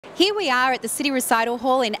Here we are at the City Recital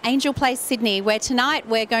Hall in Angel Place, Sydney, where tonight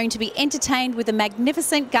we're going to be entertained with a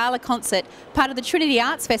magnificent gala concert, part of the Trinity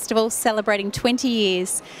Arts Festival celebrating 20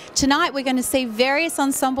 years. Tonight we're going to see various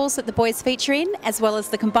ensembles that the boys feature in, as well as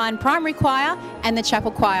the combined primary choir and the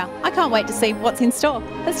chapel choir. I can't wait to see what's in store.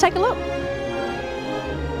 Let's take a look.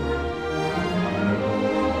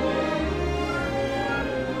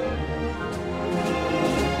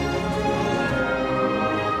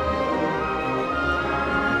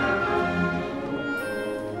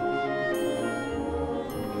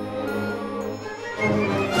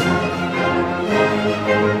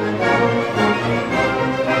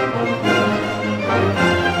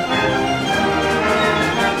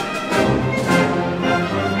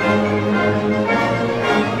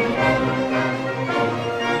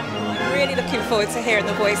 Looking forward to hearing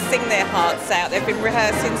the boys sing their hearts out. They've been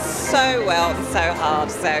rehearsing so well and so hard,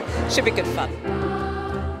 so should be good fun.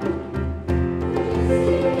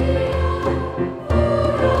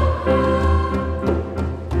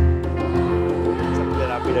 Something that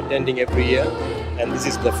I've been attending every year, and this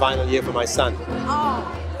is the final year for my son.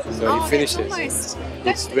 So he finishes.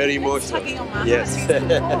 It's very emotional. Yes.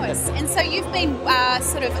 Of course. And so you've been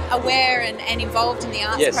sort of aware and involved in the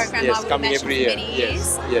arts program, I would coming imagine, every year. for many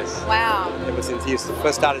years. Yes. Wow. Ever since he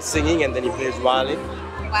first started singing, and then he plays violin.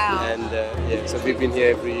 Wow. And so we've been here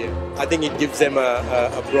every year. I think it gives them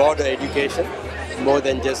a broader education, more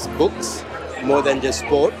than just books, more than just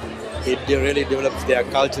sport. It really develops their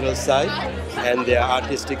cultural side and their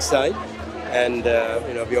artistic side. And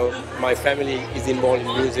my family is involved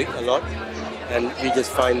in music a lot, and we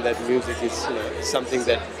just find that music is something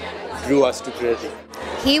that drew us to Trinity.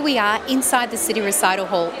 Here we are inside the City Recital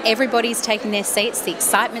Hall. Everybody's taking their seats, the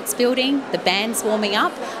excitement's building, the band's warming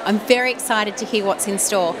up. I'm very excited to hear what's in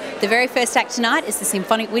store. The very first act tonight is the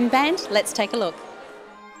Symphonic Wind Band. Let's take a look.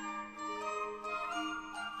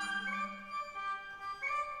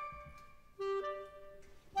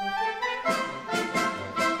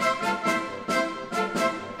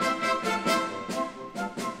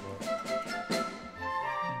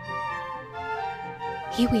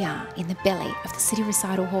 Here we are in the belly of the City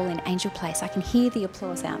Recital Hall in Angel Place. I can hear the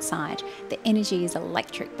applause outside. The energy is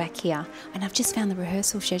electric back here. And I've just found the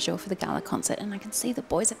rehearsal schedule for the gala concert, and I can see the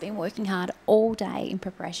boys have been working hard all day in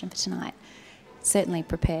preparation for tonight. Certainly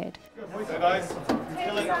prepared. So guys,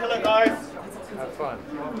 kill it guys. Have fun.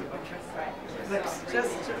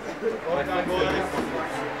 Just well done, boys.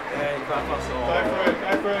 Yeah, you can't pass it all.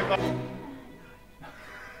 Go for it.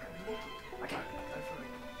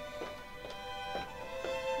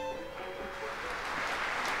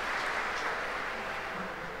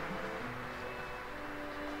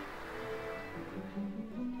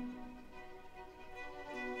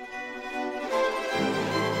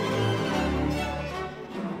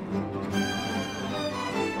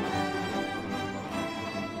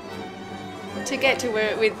 To get to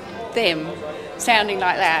work with them sounding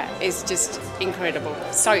like that is just incredible.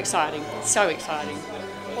 So exciting, so exciting.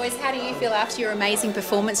 Boys, how do you feel after your amazing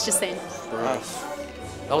performance just then? That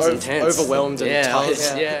was intense. Overwhelmed and tired.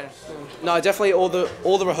 Yeah. No, definitely all the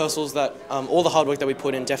rehearsals all the hard work that we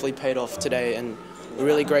put in definitely paid off today, and we're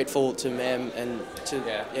really grateful to Ma'am and to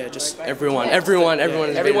just everyone who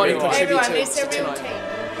contributed to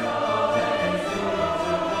tonight.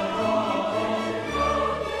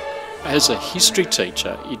 As a history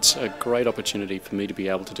teacher, it's a great opportunity for me to be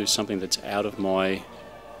able to do something that's out of my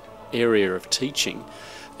area of teaching,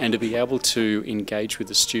 and to be able to engage with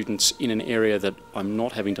the students in an area that I'm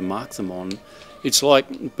not having to mark them on. It's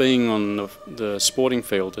like being on the sporting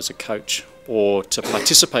field as a coach, or to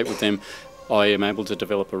participate with them. I am able to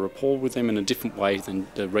develop a rapport with them in a different way than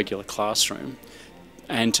the regular classroom.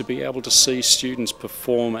 And to be able to see students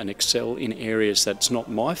perform and excel in areas that's not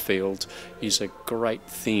my field is a great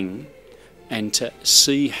thing. And to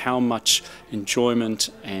see how much enjoyment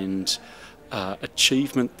and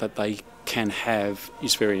achievement that they can have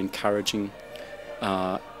is very encouraging.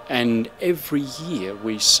 And every year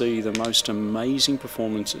we see the most amazing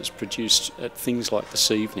performances produced at things like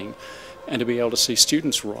this evening. And to be able to see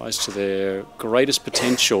students rise to their greatest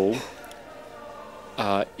potential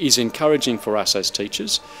is encouraging for us as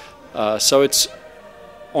teachers. So it's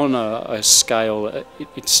on a scale,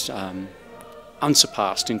 it's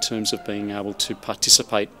unsurpassed in terms of being able to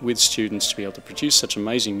participate with students, to be able to produce such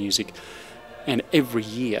amazing music, and every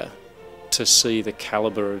year to see the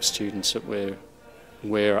calibre of students that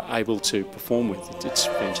we're able to perform with. It's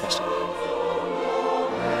fantastic.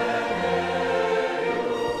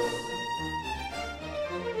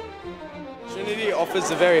 Trinity offers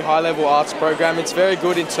a very high-level arts program. It's very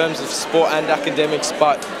good in terms of sport and academics,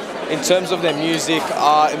 but in terms of their music,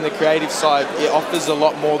 art and the creative side, it offers a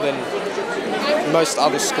lot more than most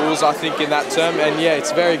other schools, I think, in that term. And yeah,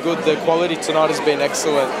 it's very good. The quality tonight has been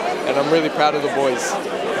excellent, and I'm really proud of the boys.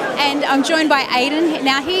 And I'm joined by Aidan.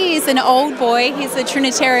 Now, he is an old boy. He's a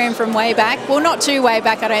Trinitarian from way back. Well, not too way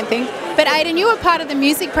back, I don't think. But Aidan, you were part of the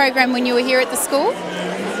music program when you were here at the school?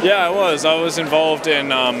 Yeah, I was. I was involved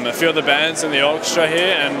in a few of the bands in the orchestra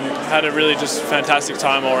here and had a really just fantastic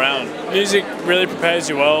time all around. Music really prepares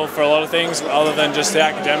you well for a lot of things other than just the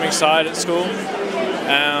academic side at school.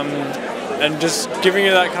 And just giving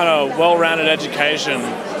you that kind of well-rounded education.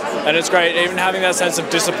 And it's great, even having that sense of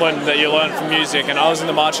discipline that you learn from music. And I was in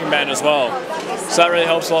the marching band as well, so that really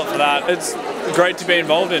helps a lot for that. It's great to be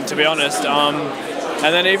involved in, to be honest.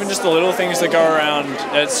 And then even just the little things that go around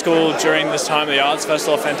at school during this time of the Arts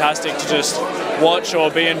Festival are fantastic to just watch or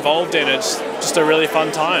be involved in. It's just a really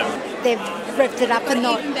fun time. They've revved it up a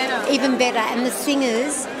notch, even better. And the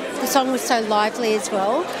singers, the song was so lively as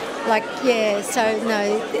well. Like, yeah, so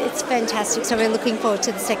no, it's fantastic. So we're looking forward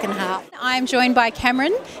to the second half. I'm joined by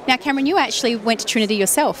Cameron. Now, Cameron, you actually went to Trinity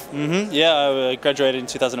yourself. Yeah, I graduated in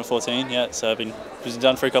 2014. Yeah, so I've been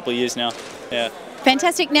done for a couple of years now. Yeah.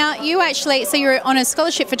 Fantastic. Now, you actually, so you're on a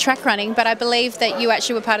scholarship for track running, but I believe that you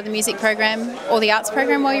actually were part of the music program or the arts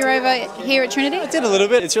program while you were over here at Trinity? I did a little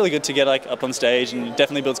bit. It's really good to get like up on stage, and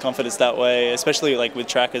definitely builds confidence that way, especially like with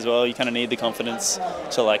track as well. You kind of need the confidence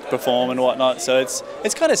to like perform and whatnot. So it's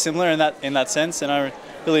kind of similar in that sense, and I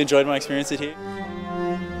really enjoyed my experience here.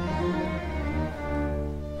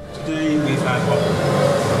 Today we've had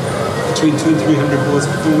between 200 and 300 boys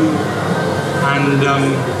performing, and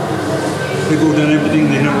they've all done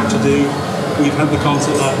everything, they know what to do. We've had the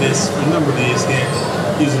concert like this for a number of years here,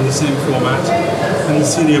 using the same format. And the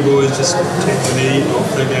senior boys just take the lead,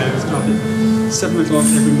 off they go. It's about 7 o'clock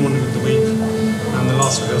every morning of the week, and the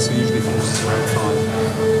last rehearsal usually finishes around 5.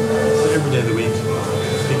 So every day of the week,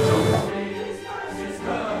 big time.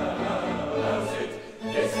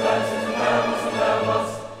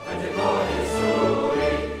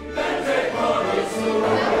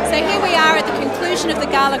 Of the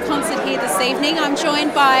Gala concert here this evening. I'm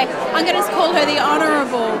joined by, I'm going to call her the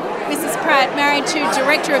Honourable Mrs. Pratt, married to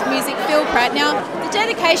Director of Music Phil Pratt. Now, the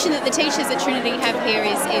dedication that the teachers at Trinity have here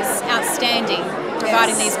is outstanding,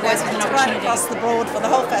 providing these boys with an opportunity. Right across the board for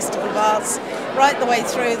the whole Festival of Arts, right the way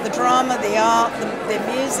through the drama, the art, the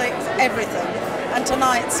music, everything. And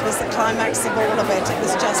tonight's was the climax of all of it. It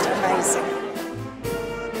was just amazing.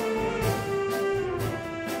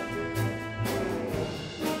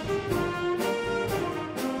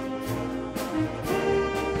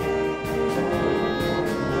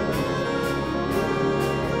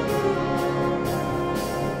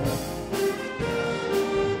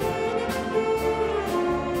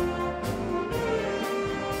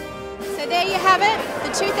 There you have it,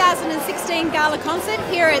 the 2016 Gala concert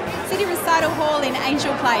here at City Recital Hall in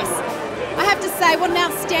Angel Place. I have to say, what an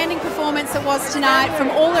outstanding performance it was tonight from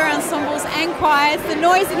all their ensembles and choirs. The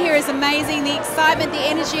noise in here is amazing, the excitement, the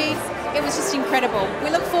energy, it was just incredible. We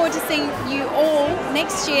look forward to seeing you all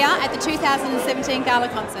next year at the 2017 Gala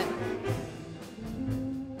concert.